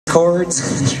chords.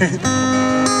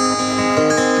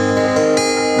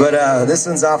 But this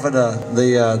one's off of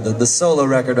the solo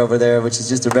record over there, which is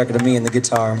just a record of me and the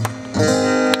guitar.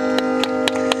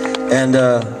 And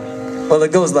well,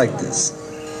 it goes like this.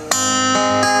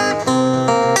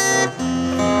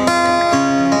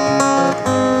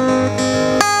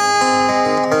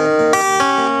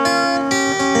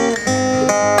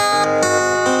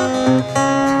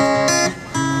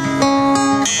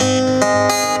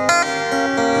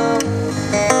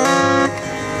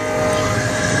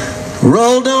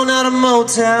 Rolled on out of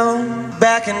Motown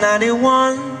back in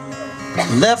 '91.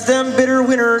 Left them bitter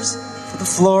winters for the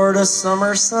Florida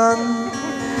summer sun.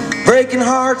 Breaking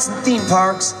hearts in theme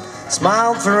parks.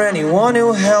 Smiled for anyone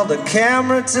who held a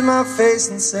camera to my face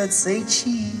and said, "Say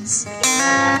cheese."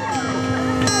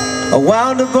 I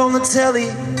wound up on the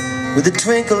telly with a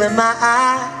twinkle in my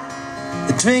eye.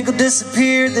 The twinkle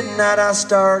disappeared the night I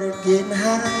started getting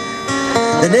high.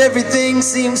 Then everything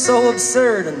seemed so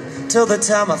absurd until the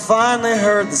time I finally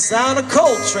heard the sound of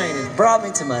Coltrane. It brought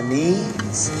me to my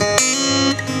knees.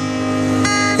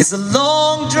 It's a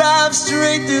long drive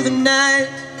straight through the night,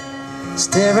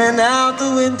 staring out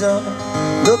the window,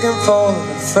 looking for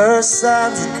the first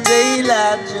signs of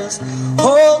daylight. Just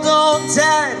hold on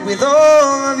tight with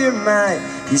all of your might.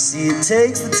 You see, it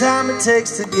takes the time it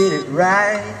takes to get it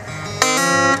right.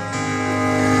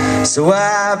 So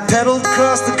I pedaled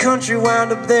across the country,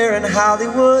 wound up there in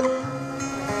Hollywood.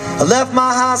 I left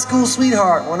my high school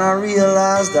sweetheart when I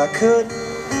realized I could.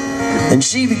 And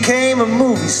she became a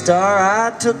movie star.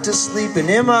 I took to sleeping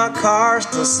in my car,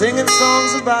 still singing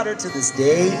songs about her to this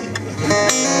day.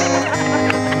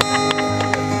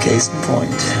 Case in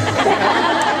point.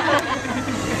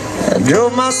 I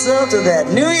drove myself to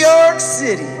that New York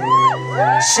City,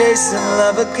 chasing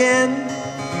love again.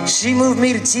 She moved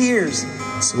me to tears,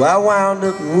 so I wound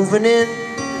up moving in.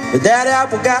 But that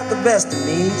apple got the best of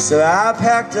me, so I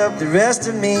packed up the rest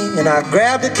of me and I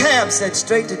grabbed a cab, set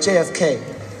straight to JFK.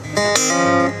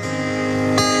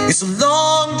 It's a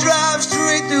long drive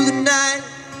straight through the night,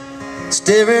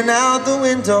 staring out the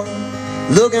window,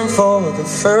 looking for the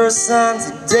first signs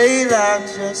of daylight.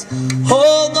 Just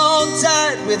hold on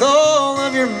tight with all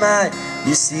of your might.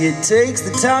 You see, it takes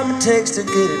the time it takes to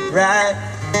get it right.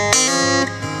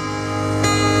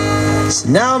 So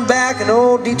now I'm back in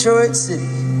old Detroit City,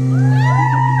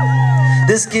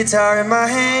 this guitar in my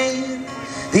hand.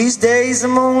 These days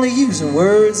I'm only using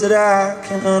words that I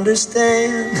can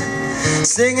understand.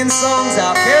 Singing songs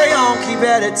I'll carry on, keep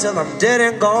at it till I'm dead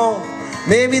and gone.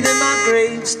 Maybe then my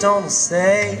gravestone will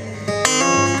say,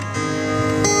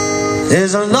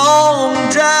 there's a long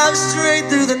drive straight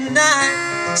through the night,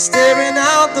 staring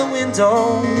out the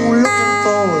window, looking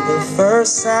for the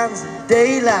first signs of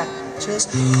daylight. Just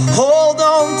hold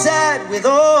on tight with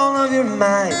all of your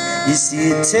might. You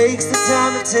see, it takes the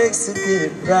time it takes to get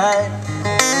it right.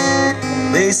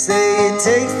 They say it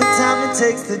takes the time it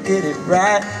takes to get it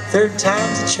right. Third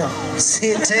time's a charm. See,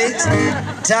 it takes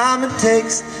the time it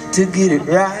takes to get it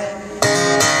right.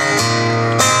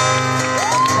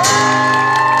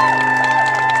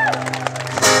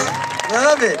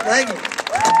 Love it. Thank you.